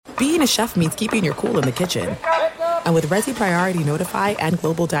being a chef means keeping your cool in the kitchen. And with Resi Priority Notify and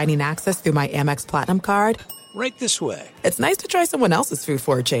Global Dining Access through my Amex Platinum card, right this way. It's nice to try someone else's food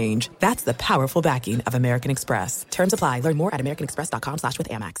for a change. That's the powerful backing of American Express. Terms apply. Learn more at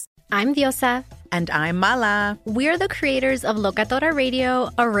americanexpress.com/withAmex. I'm Diosa. And I'm Mala. We're the creators of Locatora Radio,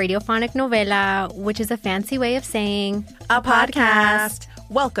 a radiophonic novela, which is a fancy way of saying a podcast.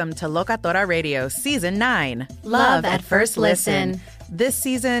 Welcome to Locatora Radio Season 9. Love at First Listen. This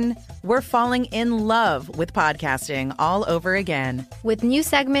season, we're falling in love with podcasting all over again. With new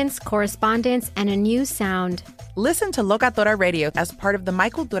segments, correspondence, and a new sound. Listen to Locatora Radio as part of the My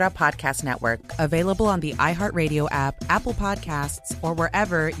Cultura Podcast Network. Available on the iHeartRadio app, Apple Podcasts, or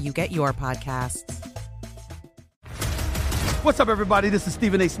wherever you get your podcasts. What's up, everybody? This is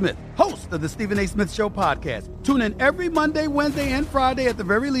Stephen A. Smith, host of the Stephen A. Smith Show podcast. Tune in every Monday, Wednesday, and Friday at the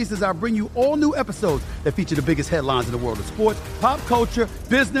very least as I bring you all new episodes that feature the biggest headlines in the world of sports, pop culture,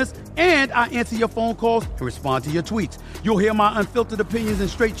 business, and I answer your phone calls and respond to your tweets. You'll hear my unfiltered opinions and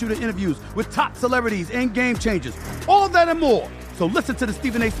straight-shooter interviews with top celebrities and game changers. All that and more. So listen to the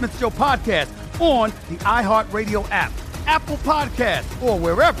Stephen A. Smith Show podcast on the iHeartRadio app, Apple Podcasts, or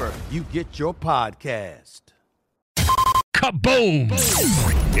wherever you get your podcast. Kaboom!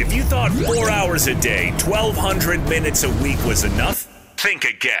 If you thought 4 hours a day, 1,200 minutes a week was enough, think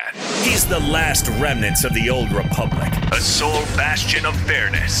again. He's the last remnants of the old republic, a sole bastion of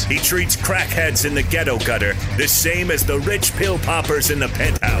fairness. He treats crackheads in the ghetto gutter the same as the rich pill poppers in the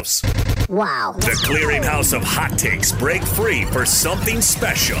penthouse. Wow. The clearinghouse of hot takes break free for something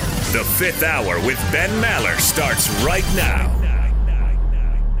special. The Fifth Hour with Ben Maller starts right now.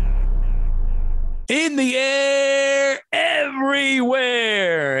 In the air,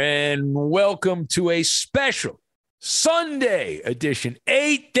 everywhere, and welcome to a special Sunday edition,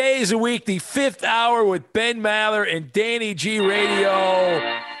 8 days a week, the Fifth Hour with Ben Maller and Danny G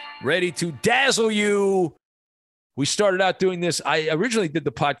Radio, ready to dazzle you. We started out doing this. I originally did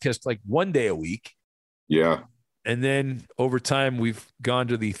the podcast like 1 day a week. Yeah. And then over time, we've gone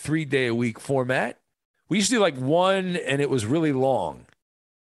to the 3 day a week format. We used to do like one, and it was really long.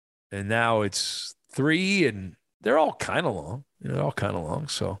 And now it's 3, and they're all kind of long. They're all kind of long.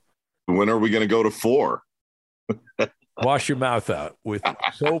 So when are we going to go to 4? Wash your mouth out with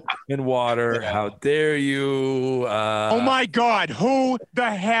soap and water. How dare you? Oh, my God. Who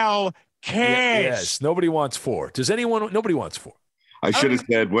the hell cares? Yes. Nobody wants 4. Does anyone? Nobody wants 4. I should have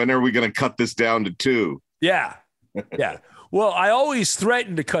said, when are we going to cut this down to 2? Yeah. Yeah. Well, I always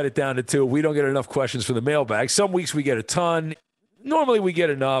threaten to cut it down to 2 if we don't get enough questions for the mailbag. Some weeks we get a ton. Normally we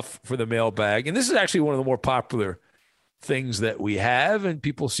get enough for the mailbag. And this is actually one of the more popular things that we have. And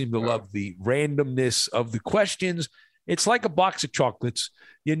people seem to love the randomness of the questions. It's like a box of chocolates.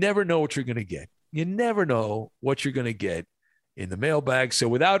 You never know what you're going to get. You never know what you're going to get in the mailbag. So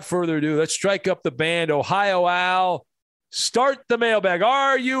without further ado, let's strike up the band. Ohio Al, start the mailbag.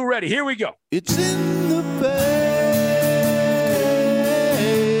 Are you ready? Here we go. It's in the bag.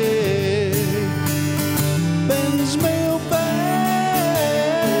 Ben's mailbag.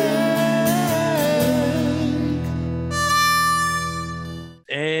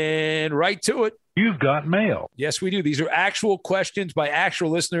 And right to it. You've got mail. Yes, we do. These are actual questions by actual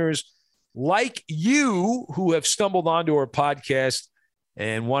listeners like you who have stumbled onto our podcast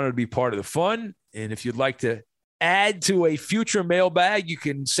and wanted to be part of the fun. And if you'd like to add to a future mailbag, you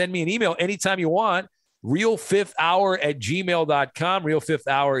can send me an email anytime you want. realfifthhour@gmail.com.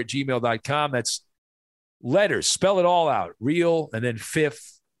 realfifthhour@gmail.com. That's letters. Spell it all out. Real and then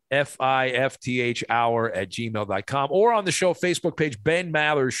fifth. FIFTH hour@gmail.com, or on the show Facebook page, Ben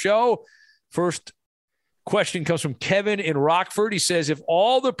Maller Show. First question comes from Kevin in Rockford. He says, if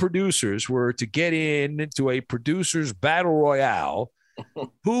all the producers were to get into a producers battle royale,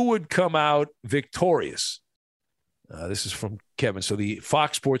 who would come out victorious? This is from Kevin. So the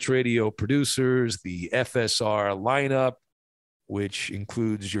Fox Sports Radio producers, the FSR lineup, which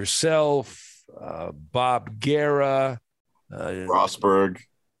includes yourself, Bob Guerra, Frostberg,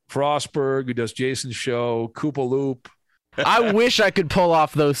 who does Jason's show, Koopa Loop. I wish I could pull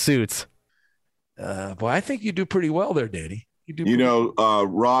off those suits. But I think you do pretty well there, Danny.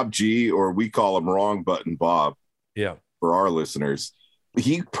 Rob G, or we call him Wrong Button Bob. Yeah. For our listeners,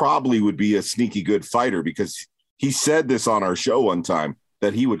 he probably would be a sneaky good fighter because he said this on our show one time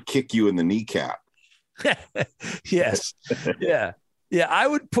that he would kick you in the kneecap. Yes. Yeah. Yeah, I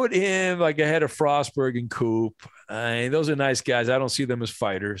would put him like ahead of Frostberg and Coop. Those are nice guys. I don't see them as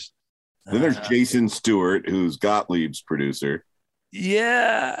fighters. Then there's Jason Stewart, who's Gottlieb's producer.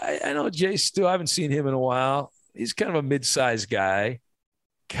 Yeah, I know Jay Stewart. I haven't seen him in a while. He's kind of a mid-sized guy.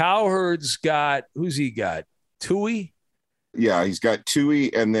 Cowherd's got, who's he got? Tui? Yeah, he's got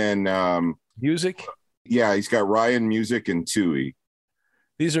Tui and then music. Yeah, he's got Ryan Music and Tui.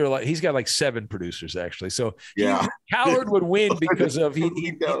 These are like, he's got like 7 producers actually. So yeah, Cowherd would win because of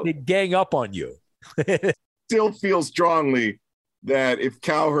he'd gang up on you. Still feel strongly that if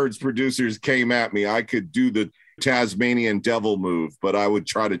Cowherd's producers came at me, I could do the Tasmanian devil move, but I would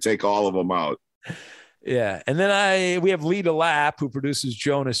try to take all of them out. Yeah. And then we have Lee DeLapp, who produces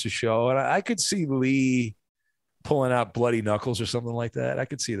Jonas' show. And I could see Lee pulling out Bloody Knuckles or something like that. I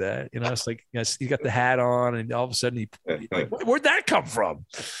could see that. It's like, he's got the hat on and all of a sudden where'd that come from?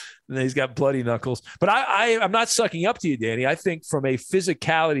 And then he's got Bloody Knuckles. But I'm not sucking up to you, Danny. I think from a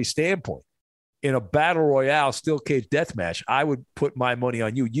physicality standpoint, in a battle royale steel cage death match, I would put my money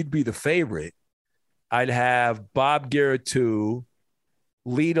on you. You'd be the favorite. I'd have Bob Garrett 2,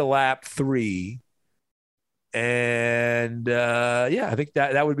 Lee DeLapp 3. And I think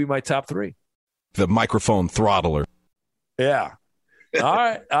that would be my top 3. The microphone throttler. Yeah.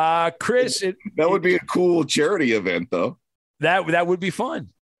 All right. Chris. That would be a cool charity event, though. That would be fun.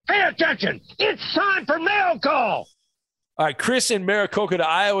 Pay attention. It's time for mail call. All right. Chris in Maricopa,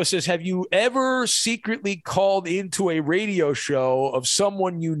 Iowa says, have you ever secretly called into a radio show of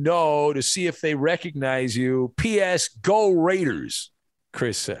someone you know to see if they recognize you? P.S. Go Raiders,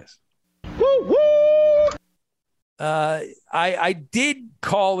 Chris says. Woo woo. I did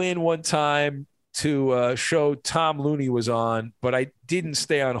call in one time to a show Tom Looney was on, but I didn't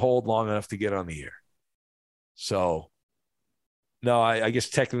stay on hold long enough to get on the air. So, no, I guess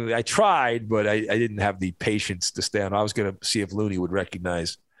technically I tried, but I didn't have the patience to stay on. I was going to see if Looney would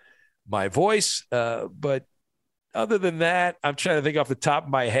recognize my voice. But other than that, I'm trying to think off the top of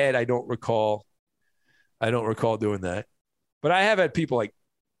my head. I don't recall doing that. But I have had people like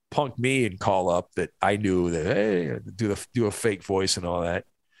punk me and call up that I knew that, hey, do a fake voice and all that.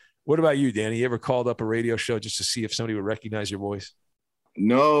 What about you, Danny? You ever called up a radio show just to see if somebody would recognize your voice?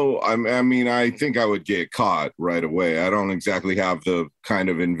 No, I mean, I think I would get caught right away. I don't exactly have the kind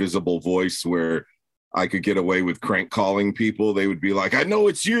of invisible voice where I could get away with crank calling people. They would be like, I know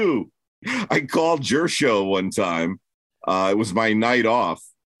it's you. I called your show one time. It was my night off,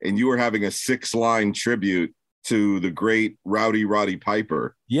 and you were having a 6-line tribute to the great Rowdy Roddy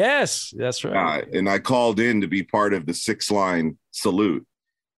Piper. Yes, that's right. And I called in to be part of the 6-line salute.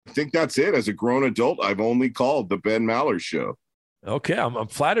 I think that's it. As a grown adult, I've only called the Ben Maller show. Okay, I'm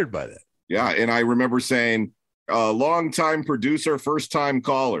flattered by that. Yeah, and I remember saying, long-time producer, first-time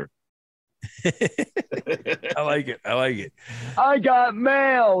caller. I like it. I got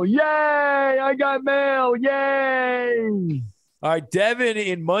mail. Yay! I got mail. Yay! All right, Devin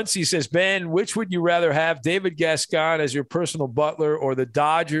in Muncie says, Ben, which would you rather have, David Gascon as your personal butler or the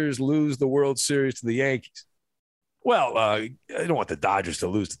Dodgers lose the World Series to the Yankees? Well, I don't want the Dodgers to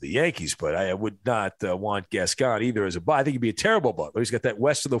lose to the Yankees, but I would not want Gascon either as a butler. I think he'd be a terrible butler. He's got that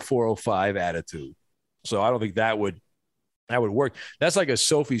west of the 405 attitude. So I don't think that would work. That's like a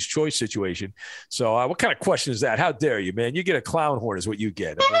Sophie's Choice situation. So what kind of question is that? How dare you, man? You get a clown horn is what you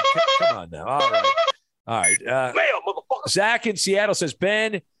get. I mean, come on now. All right. Zach in Seattle says,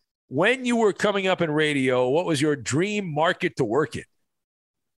 Ben, when you were coming up in radio, what was your dream market to work in?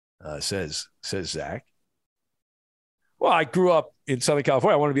 Says Zach. Well, I grew up in Southern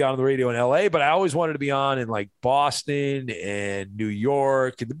California. I wanted to be on the radio in LA, but I always wanted to be on in like Boston and New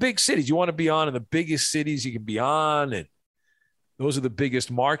York and the big cities. You want to be on in the biggest cities you can be on. And those are the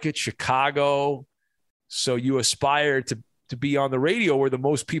biggest markets, Chicago. So you aspire to be on the radio where the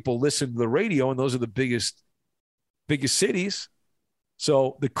most people listen to the radio. And those are the biggest cities.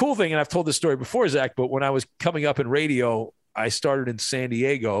 So the cool thing, and I've told this story before, Zach, but when I was coming up in radio, I started in San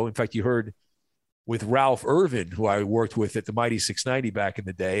Diego. In fact, you heard with Ralph Irvin, who I worked with at the Mighty 690 back in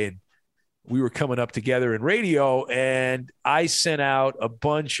the day. And we were coming up together in radio, and I sent out a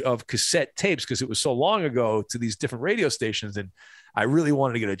bunch of cassette tapes because it was so long ago to these different radio stations. And I really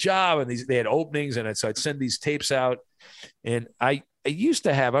wanted to get a job, and they had openings. And so I'd send these tapes out. And I used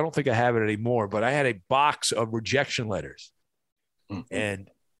to have, I don't think I have it anymore, but I had a box of rejection letters. Mm-hmm.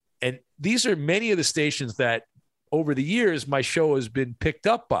 And these are many of the stations that over the years, my show has been picked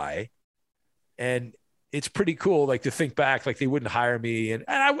up by. And it's pretty cool, like to think back, like they wouldn't hire me. And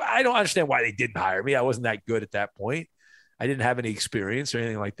I don't understand why they didn't hire me. I wasn't that good at that point. I didn't have any experience or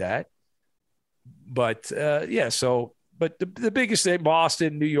anything like that. But but the biggest thing,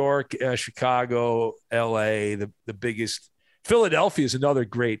 Boston, New York, Chicago, LA, the biggest, Philadelphia is another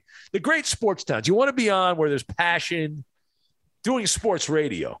great sports towns. You want to be on where there's passion, doing sports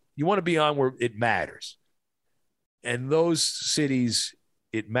radio. You want to be on where it matters. And those cities,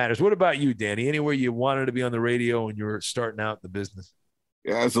 it matters. What about you, Danny? Anywhere you wanted to be on the radio when you were starting out in the business?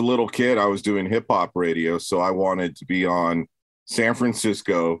 As a little kid, I was doing hip hop radio, so I wanted to be on San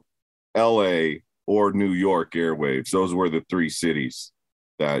Francisco, LA, or New York airwaves. Those were the three cities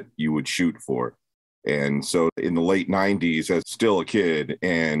that you would shoot for. And so in the late 90s, as still a kid,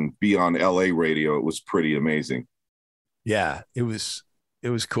 and be on LA radio, it was pretty amazing. Yeah, it was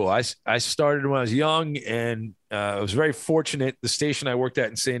cool. I started when I was young, and I was very fortunate. The station I worked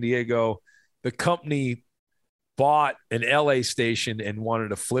at in San Diego, the company bought an LA station and wanted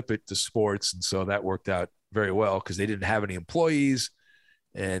to flip it to sports. And so that worked out very well because they didn't have any employees,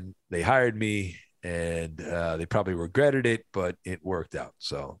 and they hired me, and they probably regretted it, but it worked out.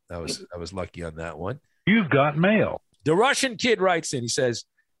 So I was lucky on that one. You've got mail. The Russian Kid writes in, he says,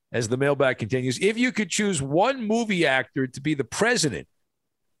 as the mailbag continues, if you could choose one movie actor to be the president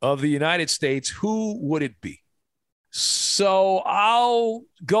of the United States, who would it be? So I'll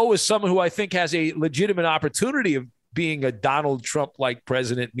go with someone who I think has a legitimate opportunity of being a Donald Trump-like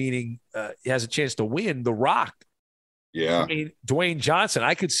president, meaning he has a chance to win, The Rock. Yeah. Dwayne Johnson.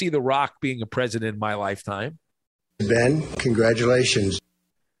 I could see The Rock being a president in my lifetime. Ben, congratulations.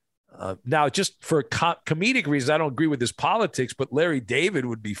 Now, just for comedic reasons, I don't agree with his politics, but Larry David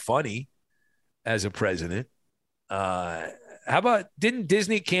would be funny as a president. How about, didn't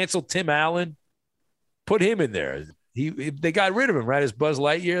Disney cancel Tim Allen? Put him in there. They got rid of him, right? As Buzz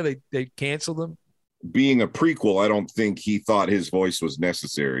Lightyear, they canceled him. Being a prequel, I don't think he thought his voice was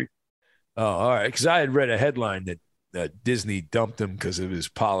necessary. Oh, all right. Because I had read a headline that Disney dumped him because of his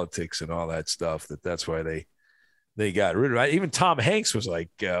politics and all that stuff. That's why they got rid of him. Even Tom Hanks was like,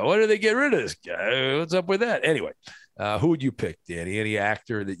 why did they get rid of this guy? What's up with that? Anyway, who would you pick, Danny? Any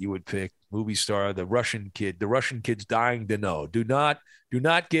actor that you would pick? Movie star, the Russian Kid. The Russian Kid's dying to know. Do not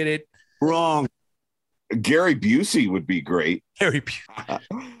get it wrong. Gary Busey would be great. Gary Busey.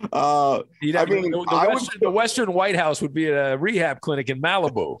 The Western White House would be a rehab clinic in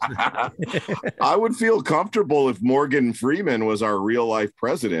Malibu. I would feel comfortable if Morgan Freeman was our real life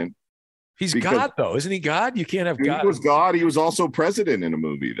president. He's God, though, isn't he? God, you can't have God. He was God. He was also president in a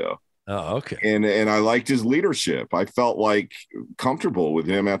movie, though. Oh, okay. And I liked his leadership. I felt like comfortable with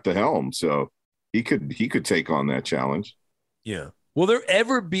him at the helm, so he could take on that challenge. Yeah. Will there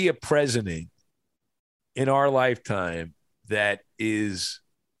ever be a president in our lifetime that is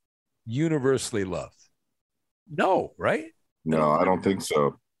universally loved? No, right? No, I don't think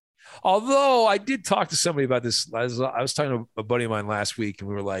so. Although I did talk to somebody about this. I was talking to a buddy of mine last week, and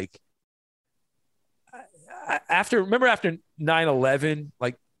we were like, after 9/11,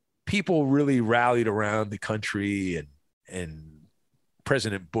 like people really rallied around the country, and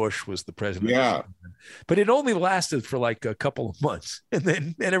President Bush was the president. Yeah. But it only lasted for like a couple of months, and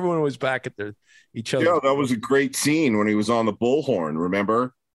then everyone was back at each other. Yeah, that was a great scene when he was on the bullhorn,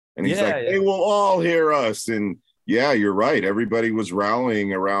 remember? And he's like, they will all hear us. And yeah, you're right. Everybody was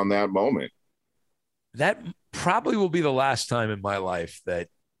rallying around that moment. That probably will be the last time in my life that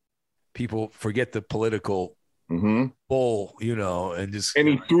people forget the political bull, and just. And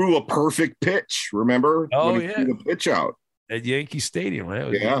he threw a perfect pitch, remember? Oh, when he threw the pitch out at Yankee Stadium,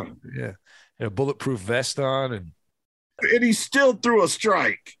 right? Yeah. And a bulletproof vest on, and he still threw a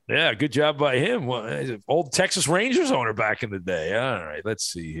strike. Yeah, good job by him. Well, old Texas Rangers owner back in the day. All right, let's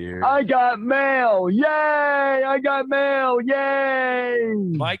see here. I got mail. Yay! I got mail. Yay!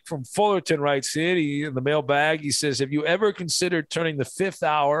 Mike from Fullerton writes in the mailbag. He says, have you ever considered turning the Fifth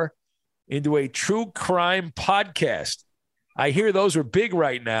Hour into a true crime podcast? I hear those are big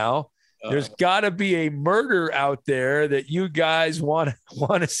right now. There's got to be a murder out there that you guys want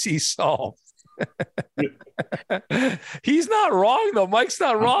to see solved. He's not wrong, though. Mike's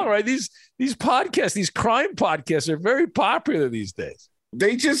not wrong, right? These podcasts, these crime podcasts are very popular these days.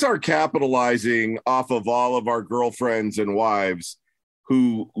 They just are capitalizing off of all of our girlfriends and wives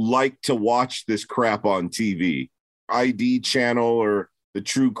who like to watch this crap on TV. ID channel or the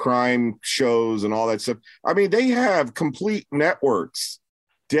true crime shows and all that stuff. I mean, they have complete networks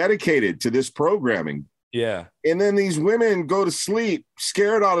dedicated to this programming. Yeah. And then these women go to sleep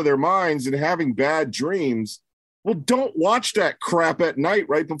scared out of their minds and having bad dreams. Well, don't watch that crap at night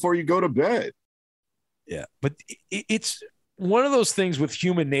right before you go to bed. Yeah. But it's one of those things with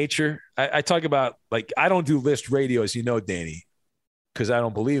human nature. I talk about, like, I don't do list radio, as you know, Danny, because I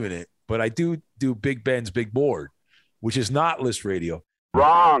don't believe in it. But I do Big Ben's Big Board, which is not list radio.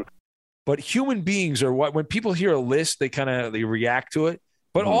 Wrong. But human beings are when people hear a list, they react to it.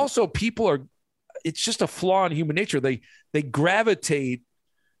 But also it's just a flaw in human nature. They gravitate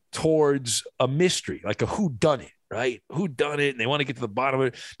towards a mystery, like a whodunit, right? Whodunit, and they want to get to the bottom of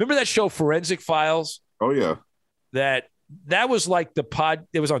it. Remember that show Forensic Files? Oh, yeah. That was like the pod.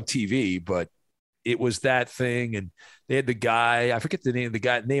 It was on TV, but it was that thing. And they had the guy, I forget the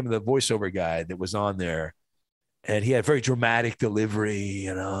name of the voiceover guy that was on there. And he had a very dramatic delivery,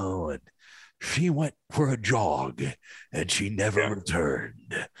 and she went for a jog and she never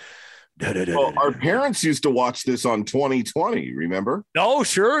returned. Well, our parents used to watch this on 2020, remember? Oh,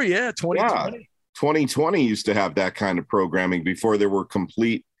 sure. Yeah. 2020. Yeah. 2020 used to have that kind of programming before there were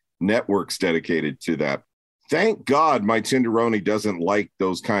complete networks dedicated to that. Thank God my Tinderoni doesn't like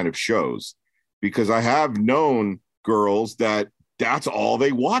those kind of shows, because I have known girls that's all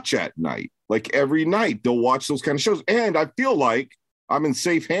they watch at night. Like every night they'll watch those kind of shows. And I feel like I'm in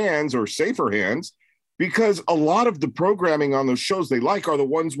safe hands or safer hands, because a lot of the programming on those shows they like are the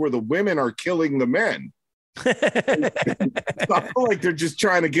ones where the women are killing the men. I feel like they're just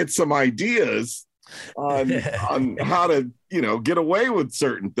trying to get some ideas on how to, get away with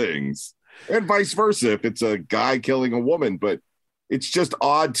certain things, and vice versa if it's a guy killing a woman. But it's just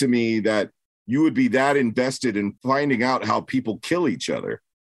odd to me that you would be that invested in finding out how people kill each other.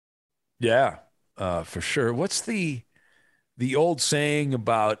 Yeah, for sure. What's the old saying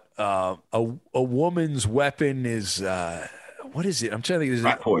about a woman's weapon is what is it? I'm trying to think. Is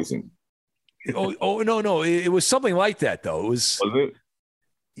rat poison? Oh no! It was something like that though. Was it?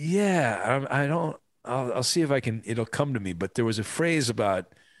 Yeah, I don't. I'll see if I can. It'll come to me. But there was a phrase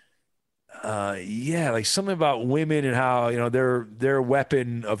about like something about women and how their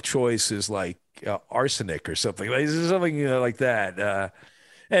weapon of choice is like arsenic or something. Like something like that.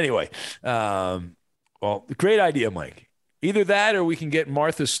 Anyway, well, great idea, Mike. Either that, or we can get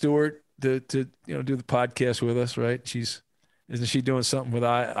Martha Stewart to do the podcast with us, right? Isn't she doing something with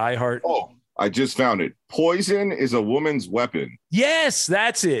iHeart? Oh, I just found it. Poison is a woman's weapon. Yes,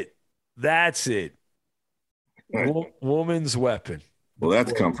 that's it. Woman's weapon. Well,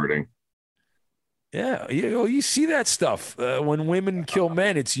 that's comforting. Yeah, you see that stuff when women kill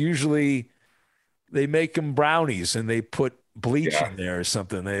men. It's usually they make them brownies and they put bleach in there or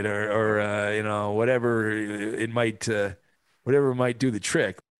something, or whatever it might. Whatever might do the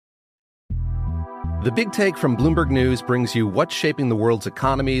trick. The Big Take from Bloomberg News brings you what's shaping the world's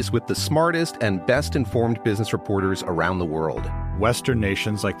economies with the smartest and best-informed business reporters around the world. Western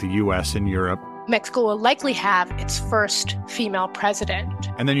nations like the U.S. and Europe. Mexico will likely have its first female president.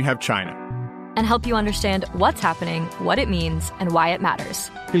 And then you have China. And help you understand what's happening, what it means, and why it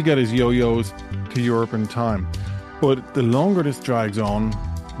matters. He'll get his yo-yos to Europe in time. But the longer this drags on,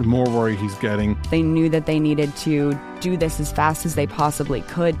 the more worried he's getting. They knew that they needed to do this as fast as they possibly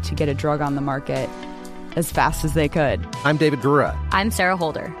could to get a drug on the market as fast as they could. I'm David Gura. I'm Sarah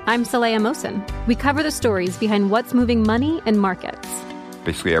Holder. I'm Saleha Mohsen. We cover the stories behind what's moving money and markets.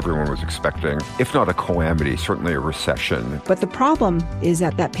 Basically, everyone was expecting, if not a calamity, certainly a recession. But the problem is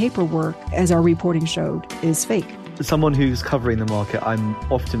that paperwork, as our reporting showed, is fake. As someone who's covering the market, I'm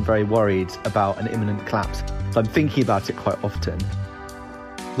often very worried about an imminent collapse. So I'm thinking about it quite often.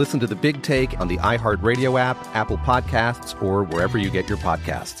 Listen to The Big Take on the iHeartRadio app, Apple Podcasts, or wherever you get your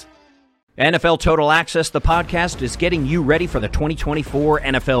podcasts. NFL Total Access, the podcast, is getting you ready for the 2024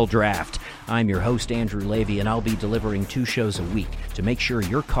 NFL Draft. I'm your host, Andrew Levy, and I'll be delivering 2 shows a week to make sure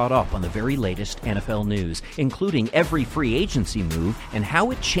you're caught up on the very latest NFL news, including every free agency move and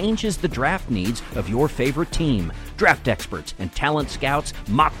how it changes the draft needs of your favorite team. Draft experts and talent scouts,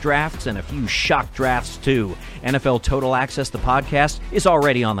 mock drafts, and a few shock drafts, too. NFL Total Access, the podcast, is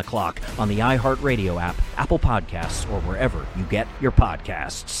already on the clock on the iHeartRadio app, Apple Podcasts, or wherever you get your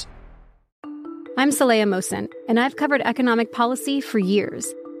podcasts. I'm Saleha Mohsen, and I've covered economic policy for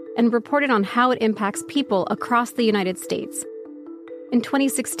years and reported on how it impacts people across the United States. In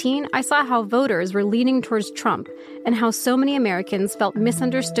 2016, I saw how voters were leaning towards Trump and how so many Americans felt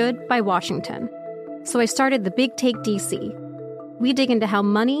misunderstood by Washington. So I started the Big Take DC. We dig into how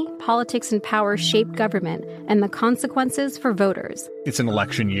money, politics, and power shape government and the consequences for voters. It's an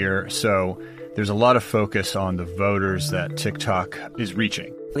election year, so there's a lot of focus on the voters that TikTok is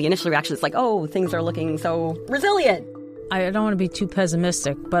reaching. The initial reaction is like, oh, things are looking so resilient. I don't want to be too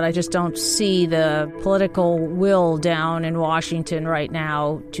pessimistic, but I just don't see the political will down in Washington right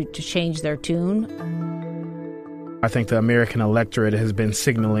now to change their tune. I think the American electorate has been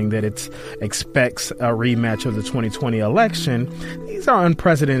signaling that it expects a rematch of the 2020 election. These are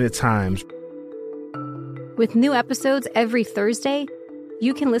unprecedented times. With new episodes every Thursday,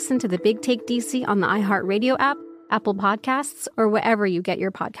 you can listen to the Big Take DC on the iHeartRadio app, Apple Podcasts, or wherever you get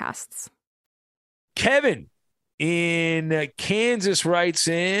your podcasts. Kevin in Kansas writes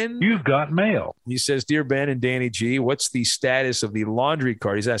in. You've got mail. He says, Dear Ben and Danny G, what's the status of the laundry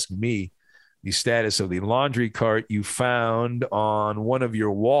cart? He's asking me the status of the laundry cart you found on one of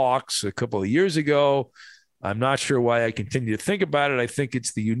your walks a couple of years ago. I'm not sure why I continue to think about it. I think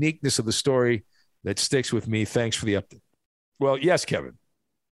it's the uniqueness of the story that sticks with me. Thanks for the update. Well, yes, Kevin.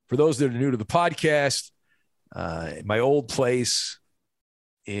 For those that are new to the podcast, my old place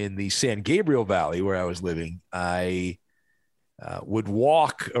in the San Gabriel Valley where I was living, I would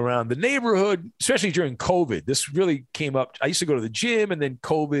walk around the neighborhood, especially during COVID. This really came up. I used to go to the gym, and then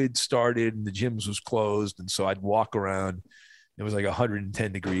COVID started and the gyms was closed. And so I'd walk around. It was like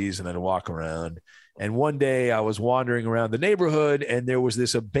 110 degrees, and I'd walk around. And one day I was wandering around the neighborhood, and there was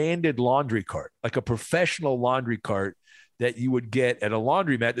this abandoned laundry cart, like a professional laundry cart that you would get at a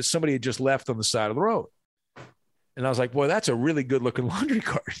laundromat that somebody had just left on the side of the road. And I was like, boy, that's a really good looking laundry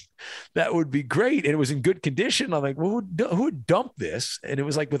cart. That would be great. And it was in good condition. I'm like, well, who would dump this? And it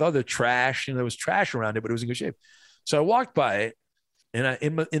was like with other trash, and there was trash around it, but it was in good shape. So I walked by it, and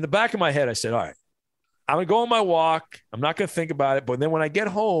in the back of my head, I said, all right, I'm going to go on my walk. I'm not going to think about it. But then when I get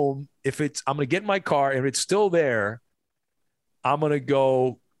home, I'm going to get in my car. If it's still there, I'm going to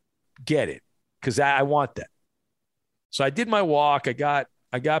go get it because I want that. So I did my walk. I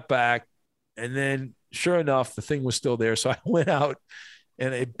got back, and then sure enough, the thing was still there. So I went out,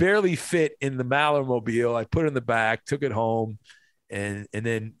 and it barely fit in the Mallermobile. I put it in the back, took it home, and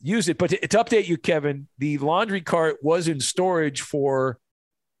then used it. But to update you, Kevin, the laundry cart was in storage for,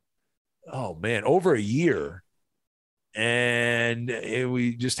 over a year. And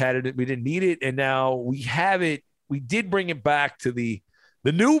we just had it. We didn't need it. And now we have it. We did bring it back to the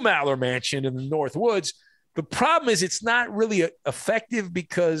new Maller Mansion in the North Woods. The problem is it's not really effective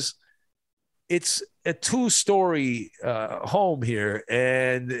because it's a 2-story home here,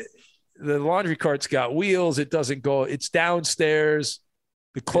 and the laundry cart's got wheels. It doesn't go. It's downstairs.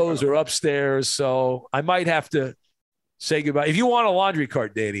 The clothes are upstairs. So I might have to say goodbye. If you want a laundry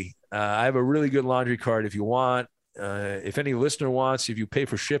cart, Danny, I have a really good laundry cart if you want. If any listener wants, if you pay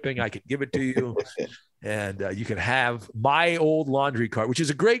for shipping, I can give it to you. And you can have my old laundry cart, which is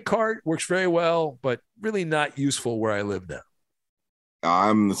a great cart, works very well, but really not useful where I live now.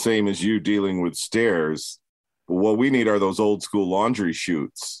 I'm the same as you dealing with stairs. But what we need are those old school laundry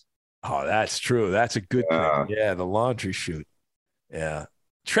chutes. Oh, that's true. That's a good thing. Yeah, the laundry chute. Yeah.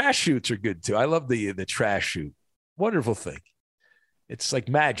 Trash chutes are good too. I love the trash chute. Wonderful thing. It's like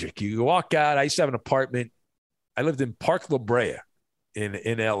magic. You walk out. I used to have an apartment. I lived in Park La Brea in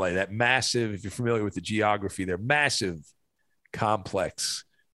LA, that massive, if you're familiar with the geography, they're massive complex.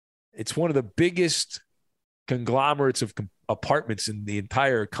 It's one of the biggest conglomerates of apartments in the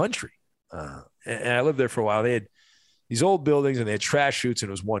entire country. And I lived there for a while. They had these old buildings, and they had trash chutes, and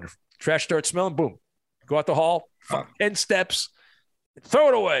it was wonderful. Trash starts smelling, boom. Go out the hall, 10 steps, throw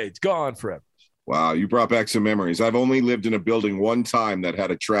it away. It's gone forever. Wow, you brought back some memories. I've only lived in a building one time that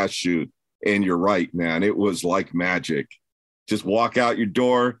had a trash chute, and you're right, man. It was like magic. Just walk out your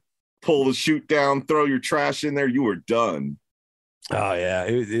door, pull the chute down, throw your trash in there. You were done. Oh, yeah.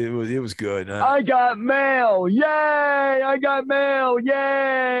 It was good. I got mail. Yay. I got mail.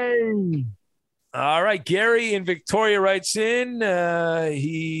 Yay. All right. Gary in Victoria writes in.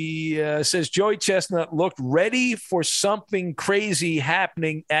 He says, Joey Chestnut looked ready for something crazy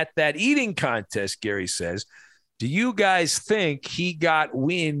happening at that eating contest, Gary says. Do you guys think he got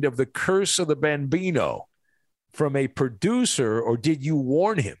wind of the curse of the Bambino from a producer, or did you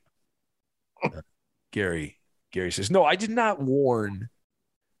warn him? Gary says, no, I did not warn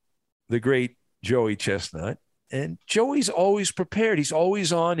the great Joey Chestnut. And Joey's always prepared. He's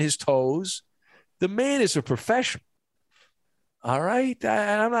always on his toes. The man is a professional. All right.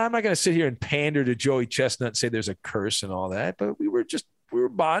 I'm not going to sit here and pander to Joey Chestnut and say there's a curse and all that, but we were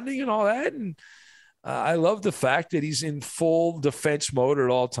bonding and all that. And I love the fact that he's in full defense mode at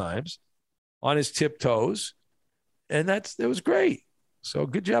all times, on his tiptoes. And that was great. So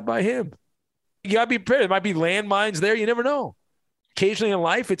good job by him. You got to be prepared. There might be landmines there. You never know. Occasionally in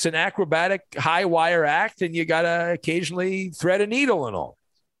life, it's an acrobatic high wire act, and you got to occasionally thread a needle and all.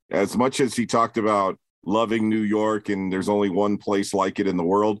 As much as he talked about loving New York and there's only one place like it in the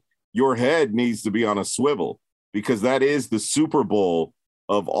world, your head needs to be on a swivel, because that is the Super Bowl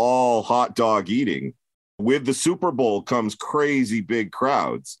of all hot dog eating. With the Super Bowl comes crazy big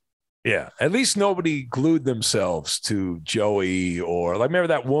crowds. Yeah, at least nobody glued themselves to Joey, or like, remember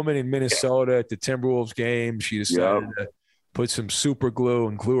that woman in Minnesota at the Timberwolves game? She decided to put some super glue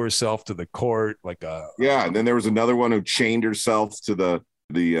and glue herself to the court. And then there was another one who chained herself to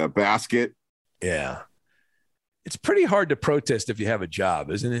the basket. Yeah. It's pretty hard to protest if you have a job,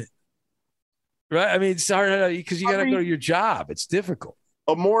 isn't it? Right? I mean, it's hard because you got to go to your job. It's difficult.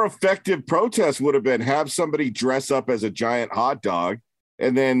 A more effective protest would have been have somebody dress up as a giant hot dog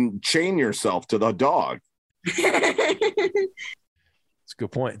and then chain yourself to the dog. That's a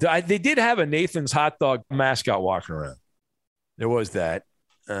good point. They did have a Nathan's hot dog mascot walking around. There was that.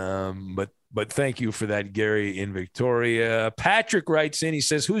 But thank you for that, Gary in Victoria. Patrick writes in. He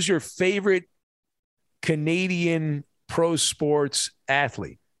says, "Who's your favorite Canadian pro sports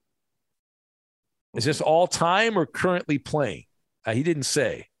athlete? Is this all time or currently playing?" He didn't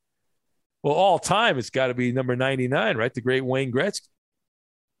say. Well, all time, it's got to be number 99, right? The great Wayne Gretzky,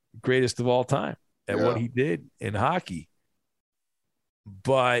 greatest of all time at what he did in hockey.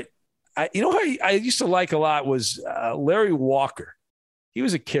 But who I used to like a lot was Larry Walker. He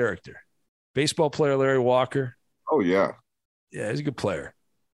was a character. Baseball player Larry Walker. Oh, yeah. Yeah, he's a good player.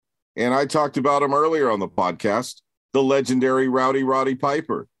 And I talked about him earlier on the podcast, the legendary Roddy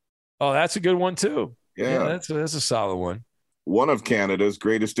Piper. Oh, that's a good one, too. Yeah, that's a solid one. One of Canada's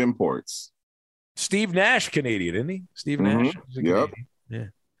greatest imports. Steve Nash, Canadian, isn't he? Steve Nash. Yep. Yeah.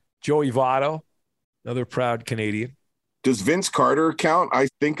 Joey Votto, another proud Canadian. Does Vince Carter count? I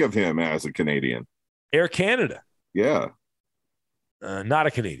think of him as a Canadian. Air Canada. Yeah. Not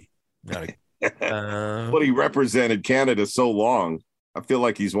a Canadian. But he represented Canada so long. I feel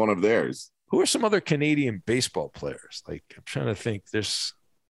like he's one of theirs. Who are some other Canadian baseball players? Like, I'm trying to think.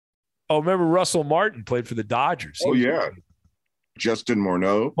 Remember Russell Martin played for the Dodgers. Yeah. Justin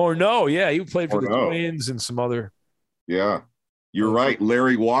Morneau. Yeah. He played for the Twins and some other. Yeah. You're right.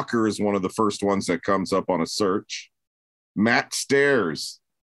 Larry Walker is one of the first ones that comes up on a search. Matt Stairs.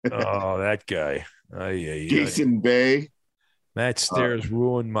 Oh, that guy. Jason Bay. Matt Stairs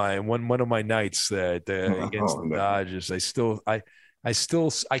ruined one of my nights against the Dodgers. I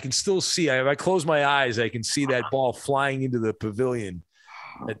can still see. If I close my eyes, I can see that ball flying into the pavilion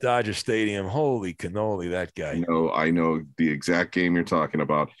at Dodger Stadium. Holy cannoli, that guy. I know the exact game you're talking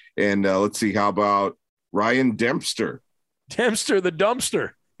about. And let's see, how about Ryan Dempster? Dempster the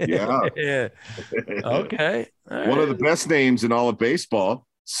dumpster. Yeah. Yeah. Okay. One of the best names in all of baseball,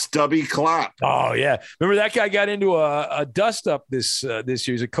 Stubby Clapp. Oh, yeah. Remember that guy got into a dust-up this year.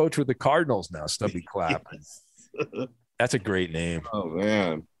 He's a coach with the Cardinals now, Stubby Clapp. Yes. That's a great name. Oh,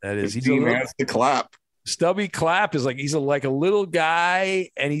 man. That is. His team has to clap. Stubby Clapp is he's like a little guy,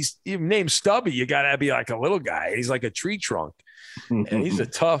 and he's even named Stubby. You got to be like a little guy. He's like a tree trunk. And he's a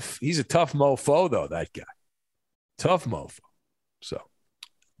tough mofo, though, that guy. Tough mofo. So,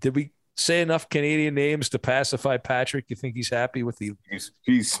 did we say enough Canadian names to pacify Patrick? You think he's happy with the?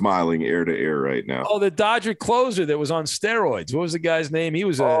 He's smiling ear to ear right now. Oh, the Dodger closer that was on steroids. What was the guy's name? He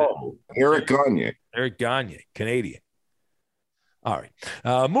was Eric Gagne. Eric Gagne, Canadian. All right,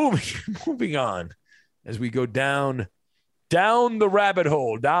 moving on as we go down the rabbit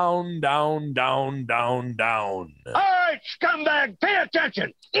hole, down. All right, scumbag, pay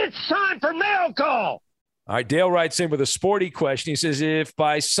attention. It's time for mail call. All right, Dale writes in with a sporty question. He says, if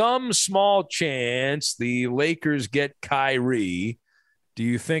by some small chance the Lakers get Kyrie, do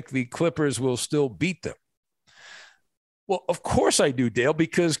you think the Clippers will still beat them? Well, of course I do, Dale,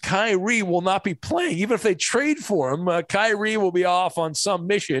 because Kyrie will not be playing. Even if they trade for him, Kyrie will be off on some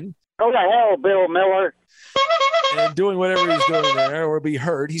mission. Go to hell, Bill Miller. And doing whatever he's doing there or be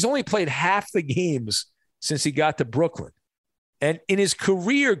hurt. He's only played half the games since he got to Brooklyn. And in his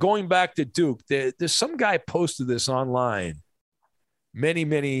career, going back to Duke, there's some guy posted this online many,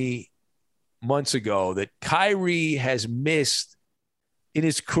 many months ago that Kyrie has missed in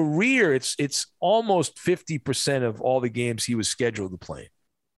his career. It's almost 50% of all the games he was scheduled to play.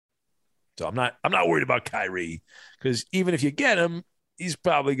 So I'm not worried about Kyrie, because even if you get him, he's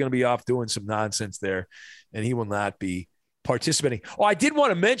probably going to be off doing some nonsense there, and he will not be participating. Oh, I did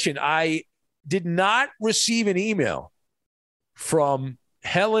want to mention, I did not receive an email from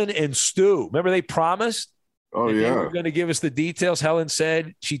Helen and Stu. Remember they promised? Oh, yeah. They were going to give us the details. Helen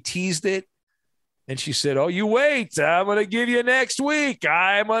said, she teased it, and she said, oh, you wait. I'm going to give you next week.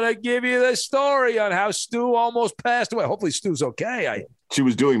 I'm going to give you the story on how Stu almost passed away. Hopefully Stu's okay. She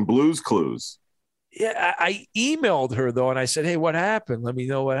was doing Blues Clues. Yeah, I emailed her, though, and I said, hey, what happened? Let me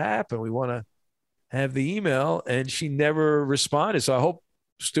know what happened. We want to have the email, and she never responded. So I hope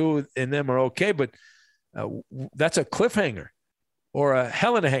Stu and them are okay, but that's a cliffhanger. Or a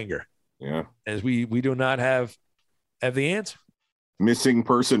Helen hanger. Yeah. As we do not have the answer. Missing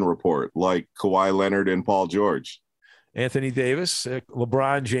person report, like Kawhi Leonard and Paul George. Anthony Davis,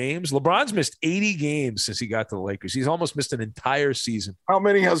 LeBron James. LeBron's missed 80 games since he got to the Lakers. He's almost missed an entire season. How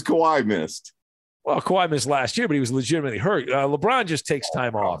many has Kawhi missed? Well, Kawhi missed last year, but he was legitimately hurt. LeBron just takes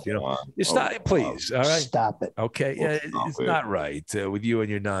time off, you know. Stop, please. All right. Stop it. Okay. Yeah, it's not right with you and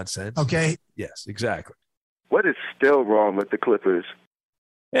your nonsense. Okay. Yes, exactly. What is still wrong with the Clippers?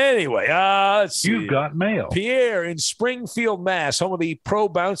 Anyway, let's see. You've got mail. Pierre in Springfield, Mass., home of the Pro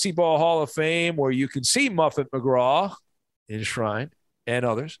Bouncy Ball Hall of Fame, where you can see Muffet McGraw enshrined and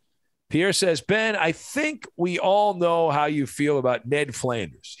others. Pierre says, Ben, I think we all know how you feel about Ned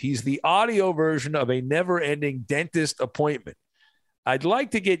Flanders. He's the audio version of a never-ending dentist appointment. I'd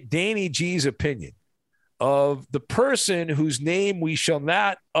like to get Danny G's opinion of the person whose name we shall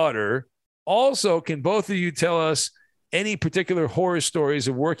not utter. Also, can both of you tell us any particular horror stories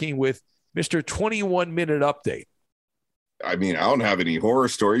of working with Mr. 21-Minute Update? I mean, I don't have any horror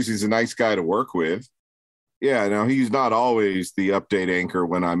stories. He's a nice guy to work with. Yeah, now he's not always the update anchor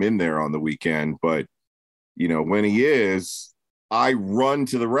when I'm in there on the weekend, but, you know, when he is, I run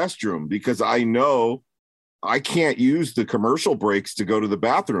to the restroom because I know I can't use the commercial breaks to go to the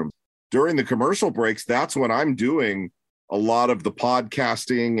bathroom. During the commercial breaks, that's when I'm doing a lot of the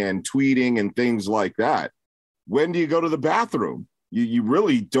podcasting and tweeting and things like that. When do you go to the bathroom? You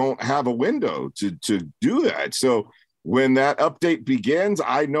really don't have a window to do that. So when that update begins,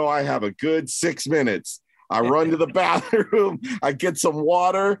 I know I have a good 6 minutes. I run to the bathroom, I get some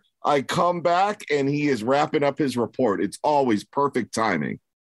water, I come back, and he is wrapping up his report. It's always perfect timing.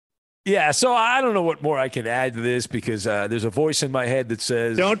 Yeah, so I don't know what more I can add to this because there's a voice in my head that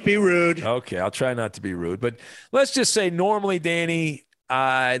says... Don't be rude. Okay, I'll try not to be rude. But let's just say normally, Danny,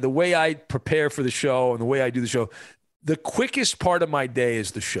 the way I prepare for the show and the way I do the show, the quickest part of my day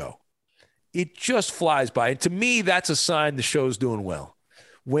is the show. It just flies by. And to me, that's a sign the show's doing well.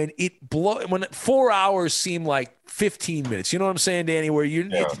 When 4 hours seem like 15 minutes, you know what I'm saying, Danny? Where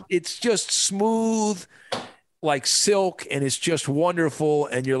it's just smooth, like silk, and it's just wonderful,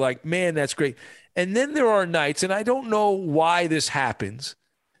 and you're like, man, that's great. And then there are nights, and I don't know why this happens.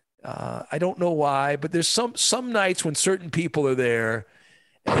 I don't know why, but there's some nights when certain people are there.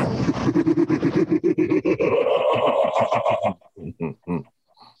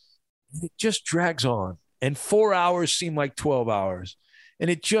 It just drags on, and 4 hours seem like 12 hours. And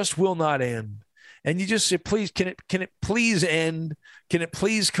it just will not end. And you just say, please, can it please end? Can it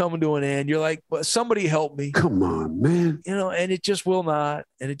please come to an end? You're like, well, somebody help me. Come on, man. You know, and it just will not.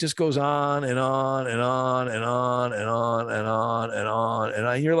 And it just goes on and on and on and on and on and on and on.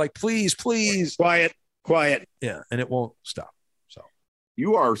 And you're like, please. Quiet. Yeah. And it won't stop. So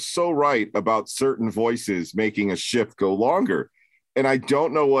you are so right about certain voices making a shift go longer. And I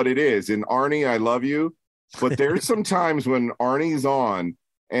don't know what it is. And Arnie, I love you. But there's some times when Arnie's on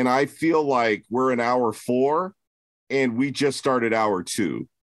and I feel like we're in hour 4 and we just started hour 2.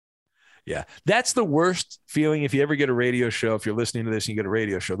 Yeah, that's the worst feeling. If you ever get a radio show, if you're listening to this and you get a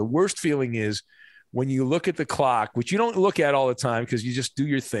radio show, the worst feeling is when you look at the clock, which you don't look at all the time because you just do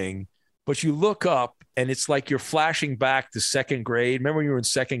your thing, but you look up and it's like you're flashing back to second grade. Remember when you were in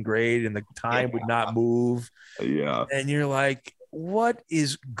second grade and the time would not move? Yeah. And you're like, what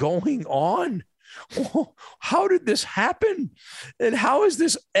is going on? How did this happen? And how is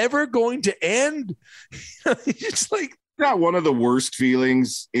this ever going to end? It's like not one of the worst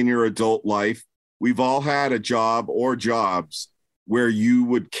feelings in your adult life. We've all had a job or jobs where you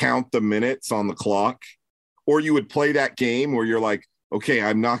would count the minutes on the clock, or you would play that game where you're like, okay,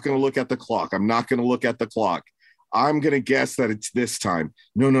 I'm not going to look at the clock. I'm not going to look at the clock. I'm going to guess that it's this time.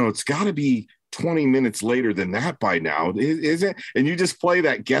 No, it's got to be 20 minutes later than that by now, is it? And you just play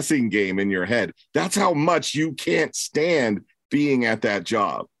that guessing game in your head. That's how much you can't stand being at that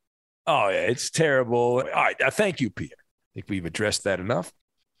job. Oh, yeah, it's terrible. All right, thank you, Pierre. I think we've addressed that enough.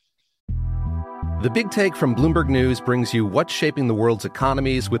 The Big Take from Bloomberg News brings you what's shaping the world's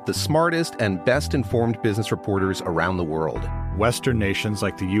economies with the smartest and best-informed business reporters around the world. Western nations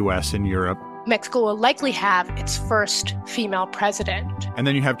like the U.S. and Europe. Mexico will likely have its first female president. And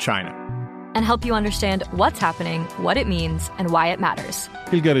then you have China. And help you understand what's happening, what it means, and why it matters.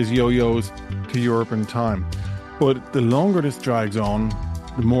 He'll get his yo-yos to Europe in time. But the longer this drags on,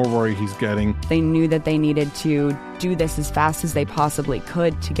 the more worry he's getting. They knew that they needed to do this as fast as they possibly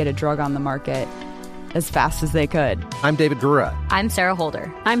could to get a drug on the market as fast as they could. I'm David Gura. I'm Sarah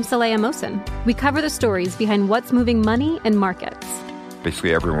Holder. I'm Saleha Mohsin. We cover the stories behind what's moving money and markets.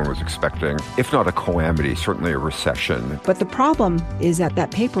 Basically, everyone was expecting, if not a calamity, certainly a recession. But the problem is that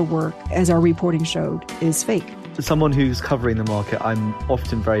paperwork, as our reporting showed, is fake. As someone who's covering the market, I'm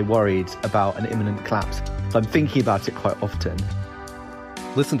often very worried about an imminent collapse. I'm thinking about it quite often.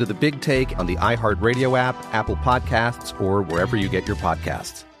 Listen to The Big Take on the iHeartRadio app, Apple Podcasts, or wherever you get your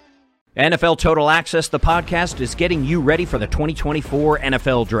podcasts. NFL Total Access, the podcast, is getting you ready for the 2024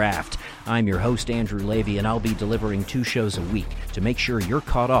 NFL Draft. I'm your host, Andrew Levy, and I'll be delivering 2 shows a week to make sure you're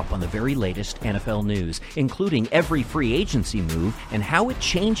caught up on the very latest NFL news, including every free agency move and how it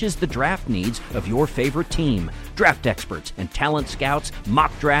changes the draft needs of your favorite team. Draft experts and talent scouts,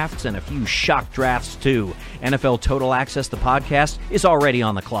 mock drafts, and a few shock drafts, too. NFL Total Access, the podcast, is already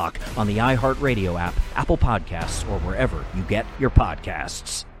on the clock on the iHeartRadio app, Apple Podcasts, or wherever you get your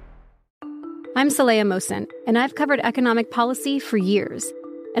podcasts. I'm Saleha Mohsen, and I've covered economic policy for years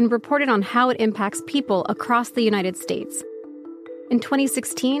and reported on how it impacts people across the United States. In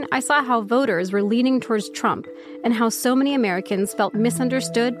 2016, I saw how voters were leaning towards Trump and how so many Americans felt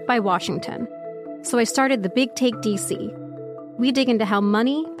misunderstood by Washington. So I started The Big Take DC. We dig into how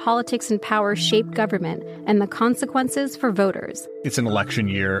money, politics, and power shape government and the consequences for voters. It's an election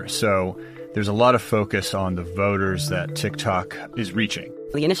year, so there's a lot of focus on the voters that TikTok is reaching.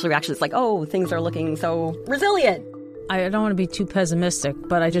 The initial reaction is like, oh, things are looking so resilient. I don't want to be too pessimistic,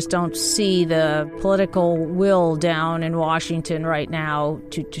 but I just don't see the political will down in Washington right now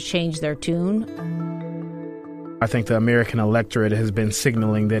to change their tune. I think the American electorate has been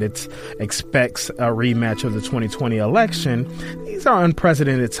signaling that it expects a rematch of the 2020 election. These are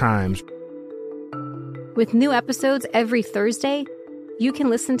unprecedented times. With new episodes every Thursday, you can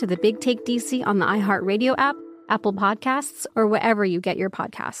listen to The Big Take DC on the iHeartRadio app, Apple Podcasts, or wherever you get your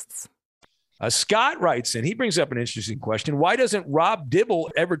podcasts. Scott writes in, he brings up an interesting question. Why doesn't Rob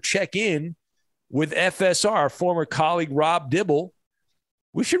Dibble ever check in with FSR, our former colleague Rob Dibble?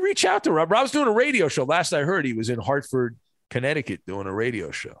 We should reach out to Rob. Rob's doing a radio show. Last I heard, he was in Hartford, Connecticut doing a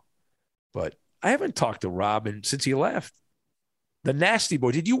radio show. But I haven't talked to Rob since he left. The Nasty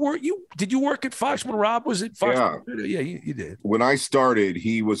Boy. Did you work at Fox when Rob was at Fox? Yeah, you did. When I started,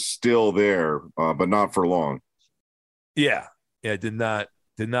 he was still there, but not for long. Yeah, did not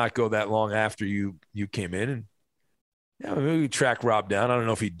go that long after you came in. And yeah, maybe we track Rob down. I don't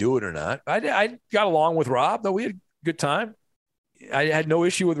know if he'd do it or not. I got along with Rob, though. We had a good time. I had no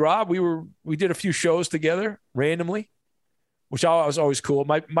issue with Rob. We did a few shows together randomly, which was always cool.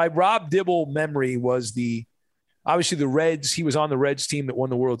 My Rob Dibble memory was obviously the Reds. He was on the Reds team that won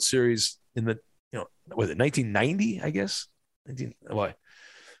the World Series in was it 1990? I guess.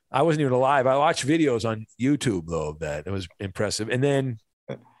 I wasn't even alive. I watched videos on YouTube though of that. It was impressive. And then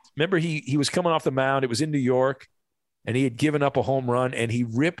remember he was coming off the mound. It was in New York, and he had given up a home run, and he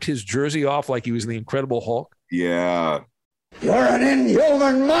ripped his jersey off like he was the Incredible Hulk. Yeah. You're an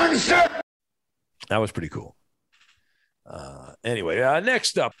inhuman monster! That was pretty cool. Anyway,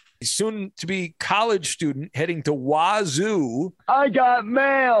 next up, soon to be college student heading to Wazoo. I got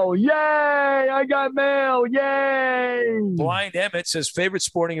mail. Yay! I got mail. Yay! Blind Emmett says, favorite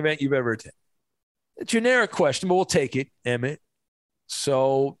sporting event you've ever attended? A generic question, but we'll take it, Emmett.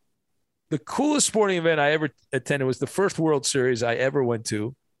 So the coolest sporting event I ever attended was the first World Series I ever went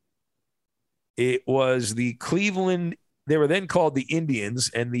to. It was the Cleveland, they were then called the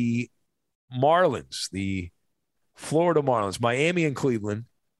Indians, and the Marlins, the Florida Marlins, Miami and Cleveland,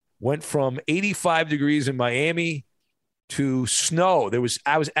 went from 85 degrees in Miami to snow.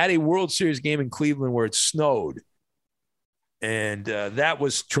 I was at a World Series game in Cleveland where it snowed. And that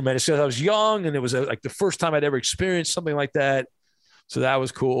was tremendous. I was young, and it was like the first time I'd ever experienced something like that. So that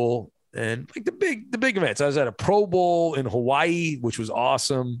was cool. And like the big events. I was at a Pro Bowl in Hawaii, which was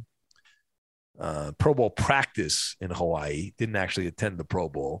awesome. Pro Bowl practice in Hawaii. Didn't actually attend the Pro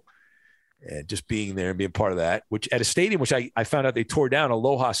Bowl. And just being there and being part of that, which at a stadium, which I found out they tore down,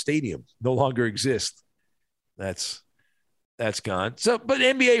 Aloha Stadium, no longer exists. That's gone. So, but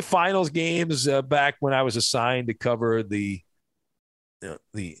NBA Finals games back when I was assigned to cover the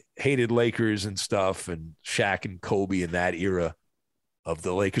hated Lakers and stuff, and Shaq and Kobe in that era of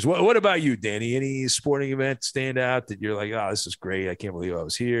the Lakers. What about you, Danny? Any sporting event stand out that you're like, oh, this is great. I can't believe I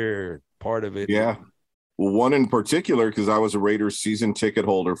was here, part of it. Yeah. Well, one in particular, because I was a Raiders season ticket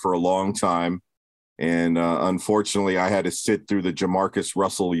holder for a long time. And unfortunately, I had to sit through the Jamarcus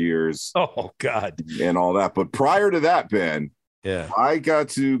Russell years. Oh, God. And all that. But prior to that, Ben, yeah, I got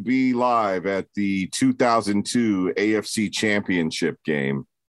to be live at the 2002 AFC Championship game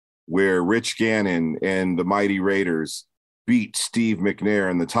where Rich Gannon and the mighty Raiders beat Steve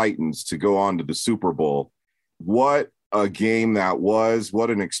McNair and the Titans to go on to the Super Bowl. What a game that was. What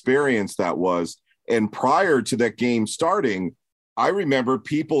an experience that was. And prior to that game starting, I remember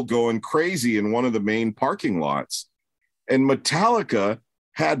people going crazy in one of the main parking lots. And Metallica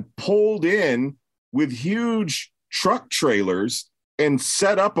had pulled in with huge truck trailers and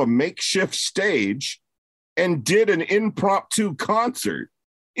set up a makeshift stage and did an impromptu concert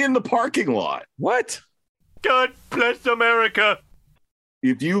in the parking lot. What? God bless America.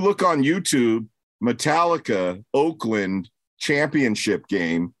 If you look on YouTube, Metallica Oakland championship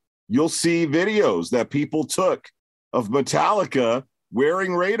game, you'll see videos that people took of Metallica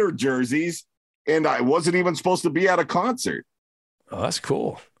wearing Raider jerseys, and I wasn't even supposed to be at a concert. Oh, that's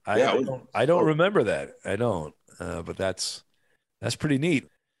cool. I don't remember that. I don't, but that's pretty neat.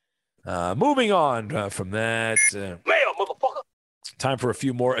 Moving on from that. Time for a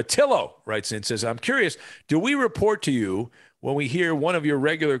few more. Attillo writes in, says, I'm curious, do we report to you when we hear one of your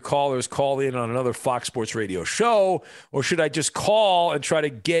regular callers call in on another Fox Sports Radio show, or should I just call and try to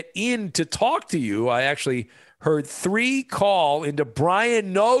get in to talk to you? I actually heard 3 call into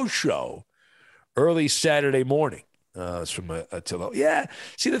Brian Noe's show early Saturday morning. It's from Attila. Yeah.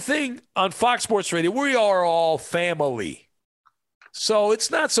 See, the thing on Fox Sports Radio, we are all family. So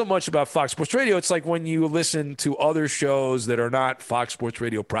it's not so much about Fox Sports Radio. It's like when you listen to other shows that are not Fox Sports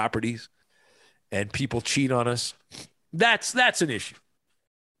Radio properties and people cheat on us. That's an issue.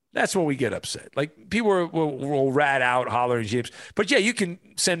 That's when we get upset. Like, people will rat out, holler, and jips. But, yeah, you can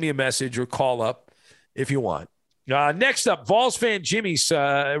send me a message or call up if you want. Next up, Vols fan Jimmy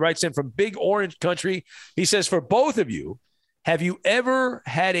writes in from Big Orange Country. He says, for both of you, have you ever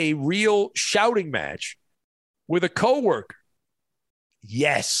had a real shouting match with a coworker?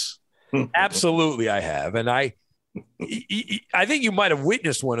 Yes, absolutely I have. And I think you might have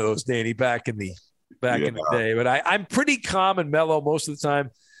witnessed one of those, Danny, back in the day. But I'm pretty calm and mellow most of the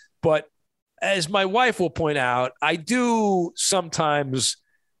time. But as my wife will point out, I do sometimes –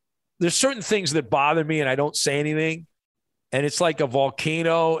 there's certain things that bother me and I don't say anything. And it's like a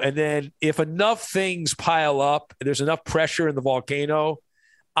volcano. And then if enough things pile up and there's enough pressure in the volcano,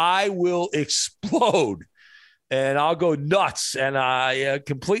 I will explode and I'll go nuts. And I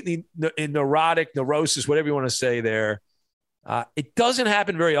completely neurosis, whatever you want to say there. It doesn't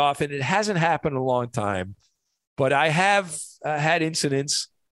happen very often. It hasn't happened in a long time. But I have had incidents.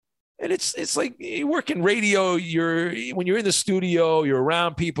 And it's like you work in radio, when you're in the studio, you're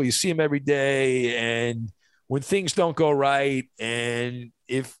around people, you see them every day. And when things don't go right, and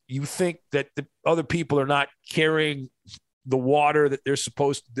if you think that the other people are not carrying the water that they're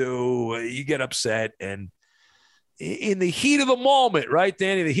supposed to do, you get upset. And in the heat of the moment, right,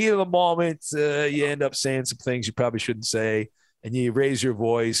 Danny, the heat of the moment, you end up saying some things you probably shouldn't say. And you raise your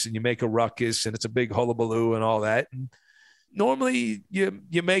voice and you make a ruckus and it's a big hullabaloo and all that. And normally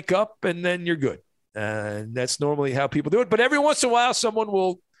you make up and then you're good. And that's normally how people do it. But every once in a while, someone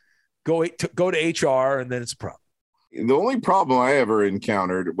will go to HR and then it's a problem. The only problem I ever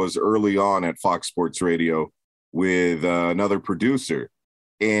encountered was early on at Fox Sports Radio with another producer.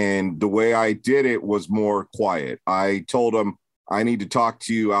 And the way I did it was more quiet. I told him, I need to talk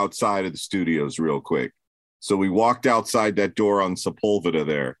to you outside of the studios real quick. So we walked outside that door on Sepulveda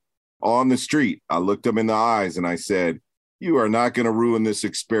there. On the street, I looked him in the eyes and I said, you are not going to ruin this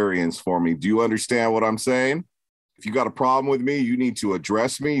experience for me. Do you understand what I'm saying? If you got a problem with me, you need to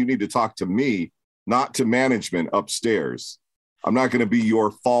address me. You need to talk to me, not to management upstairs. I'm not going to be your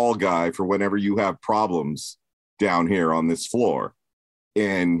fall guy for whenever you have problems down here on this floor.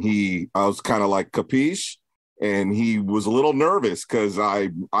 And I was kind of like, capiche? And he was a little nervous because I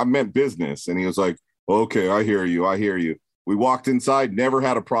meant business. And he was like, okay, I hear you. We walked inside, never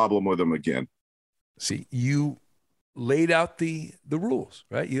had a problem with him again. See, you laid out the rules,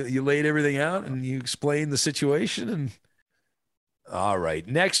 right? You laid everything out and you explained the situation. And all right,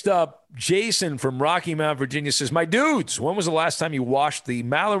 next up, Jason from Rocky Mount, Virginia says, my dudes, when was the last time you washed the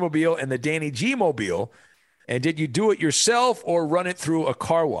Mallermobile and the Danny G Mobile? And did you do it yourself or run it through a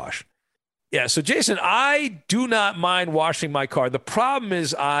car wash? Yeah, so Jason, I do not mind washing my car. The problem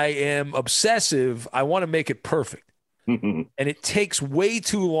is I am obsessive. I want to make it perfect. And it takes way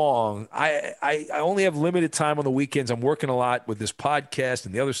too long. I only have limited time on the weekends. I'm working a lot with this podcast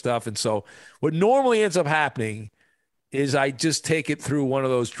and the other stuff. And so what normally ends up happening is I just take it through one of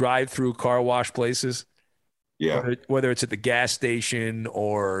those drive-through car wash places. Yeah. Whether it's at the gas station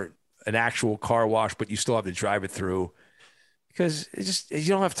or an actual car wash, but you still have to drive it through because you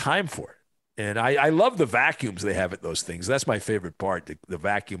don't have time for it. And I love the vacuums they have at those things. That's my favorite part, the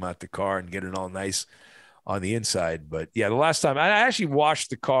vacuum out the car and get it all nice on the inside. But yeah, the last time I actually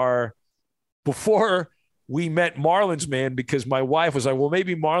washed the car before we met Marlins Man because my wife was like, well,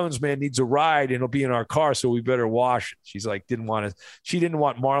 maybe Marlins Man needs a ride and it'll be in our car, so we better wash it. She's like, she didn't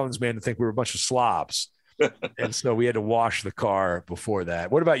want Marlins Man to think we were a bunch of slobs. And so we had to wash the car before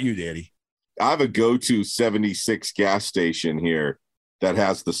that. What about you, Danny? I have a go-to 76 gas station here that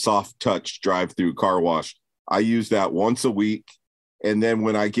has the soft touch drive-through car wash. I use that once a week. And then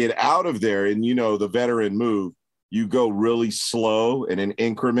when I get out of there, and the veteran move, you go really slow and in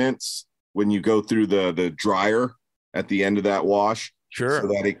increments when you go through the dryer at the end of that wash. Sure. So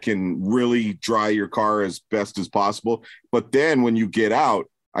that it can really dry your car as best as possible. But then when you get out,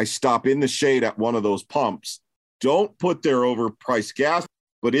 I stop in the shade at one of those pumps. Don't put their overpriced gas,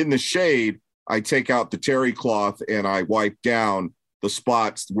 but in the shade, I take out the terry cloth and I wipe down the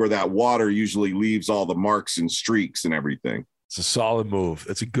spots where that water usually leaves all the marks and streaks and everything. It's a solid move.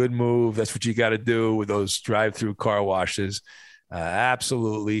 It's a good move. That's what you got to do with those drive-through car washes.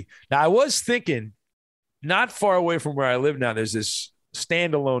 Absolutely. Now, I was thinking not far away from where I live now, there's this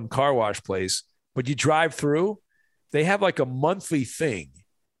standalone car wash place, but you drive through, they have like a monthly thing.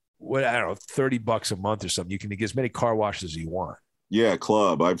 What, I don't know, $30 a month or something. You can get as many car washes as you want. Yeah,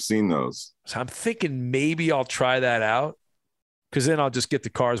 club. I've seen those. So I'm thinking maybe I'll try that out, because then I'll just get the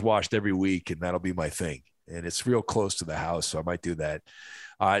cars washed every week, and that'll be my thing. And it's real close to the house, so I might do that.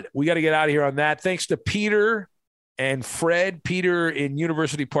 We got to get out of here on that. Thanks to Peter and Fred. Peter in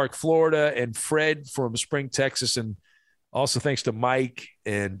University Park, Florida, and Fred from Spring, Texas. And also thanks to Mike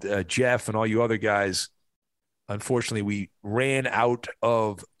and Jeff and all you other guys. Unfortunately, we ran out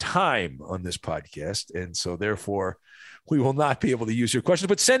of time on this podcast, and so therefore we will not be able to use your questions.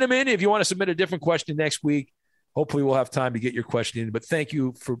 But send them in if you want to submit a different question next week. Hopefully we'll have time to get your question in. But thank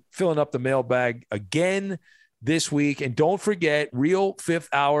you for filling up the mailbag again this week. And don't forget,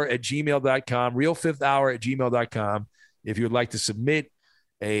 realfifthhour@gmail.com, realfifthhour@gmail.com. If you would like to submit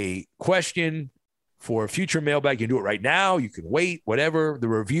a question for a future mailbag, you can do it right now. You can wait, whatever. The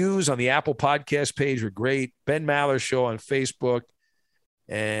reviews on the Apple Podcast page are great. Ben Maller Show on Facebook.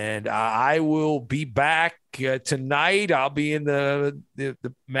 And I will be back tonight. I'll be in the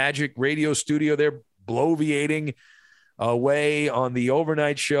Magic Radio studio there, bloviating away on the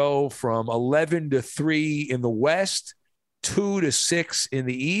overnight show from 11 to 3 in the West, 2 to 6 in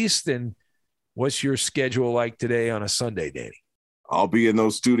the East. And what's your schedule like today on a Sunday, Danny? I'll be in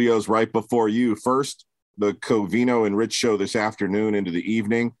those studios right before you. First, the Covino and Rich show this afternoon into the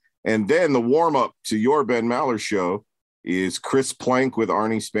evening. And then the warm-up to your Ben Maller show is Chris Plank with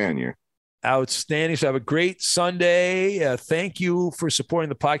Arnie Spanier. Outstanding. So have a great Sunday. Thank you for supporting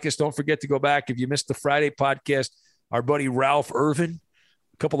the podcast. Don't forget to go back. If you missed the Friday podcast, our buddy Ralph Irvin,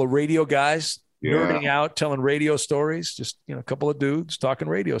 a couple of radio guys nerding out, telling radio stories, just, a couple of dudes talking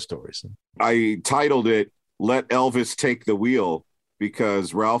radio stories. I titled it, Let Elvis Take the Wheel,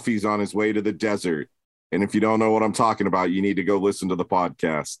 because Ralphie's on his way to the desert. And if you don't know what I'm talking about, you need to go listen to the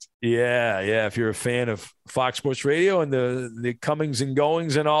podcast. Yeah. If you're a fan of Fox Sports Radio and the comings and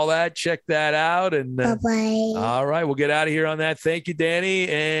goings and all that, check that out. And bye-bye. All right, we'll get out of here on that. Thank you, Danny.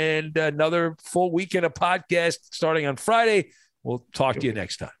 And another full weekend of podcast starting on Friday. We'll talk to you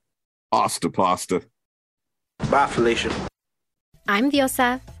next time. Hasta pasta. Bye, Felicia. I'm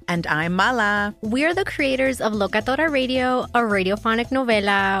Diosa. And I'm Mala. We're the creators of Locatora Radio, a radiophonic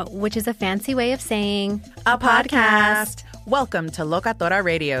novela, which is a fancy way of saying a podcast. Welcome to Locatora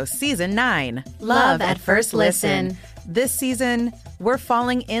Radio Season 9. Love at First Listen. This season, we're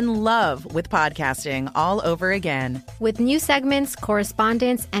falling in love with podcasting all over again. With new segments,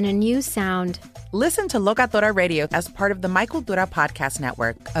 correspondence, and a new sound. Listen to Locatora Radio as part of the My Cultura Podcast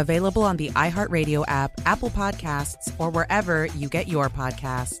Network, available on the iHeartRadio app, Apple Podcasts, or wherever you get your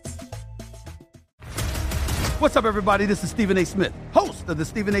podcasts. What's up, everybody? This is Stephen A. Smith, host of the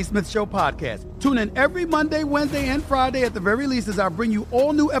Stephen A. Smith Show podcast. Tune in every Monday, Wednesday, and Friday at the very least as I bring you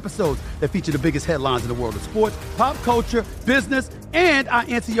all new episodes that feature the biggest headlines in the world of sports, pop culture, business, and I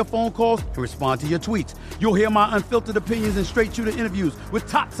answer your phone calls and respond to your tweets. You'll hear my unfiltered opinions and straight-shooter interviews with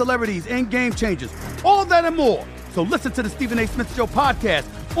top celebrities and game changers. All of that and more. So listen to the Stephen A. Smith Show podcast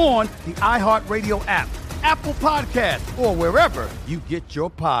on the iHeartRadio app, Apple Podcasts, or wherever you get your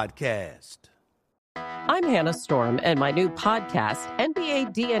podcast. I'm Hannah Storm, and my new podcast,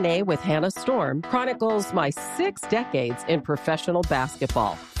 NBA DNA with Hannah Storm, chronicles my 6 decades in professional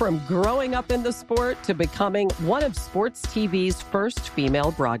basketball. From growing up in the sport to becoming one of sports TV's first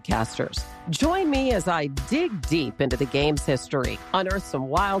female broadcasters. Join me as I dig deep into the game's history, unearth some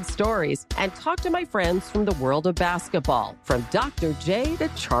wild stories, and talk to my friends from the world of basketball, from Dr. J to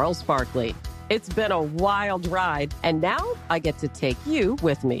Charles Barkley. It's been a wild ride, and now I get to take you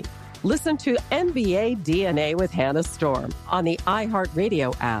with me. Listen to NBA DNA with Hannah Storm on the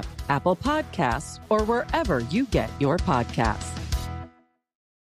iHeartRadio app, Apple Podcasts, or wherever you get your podcasts.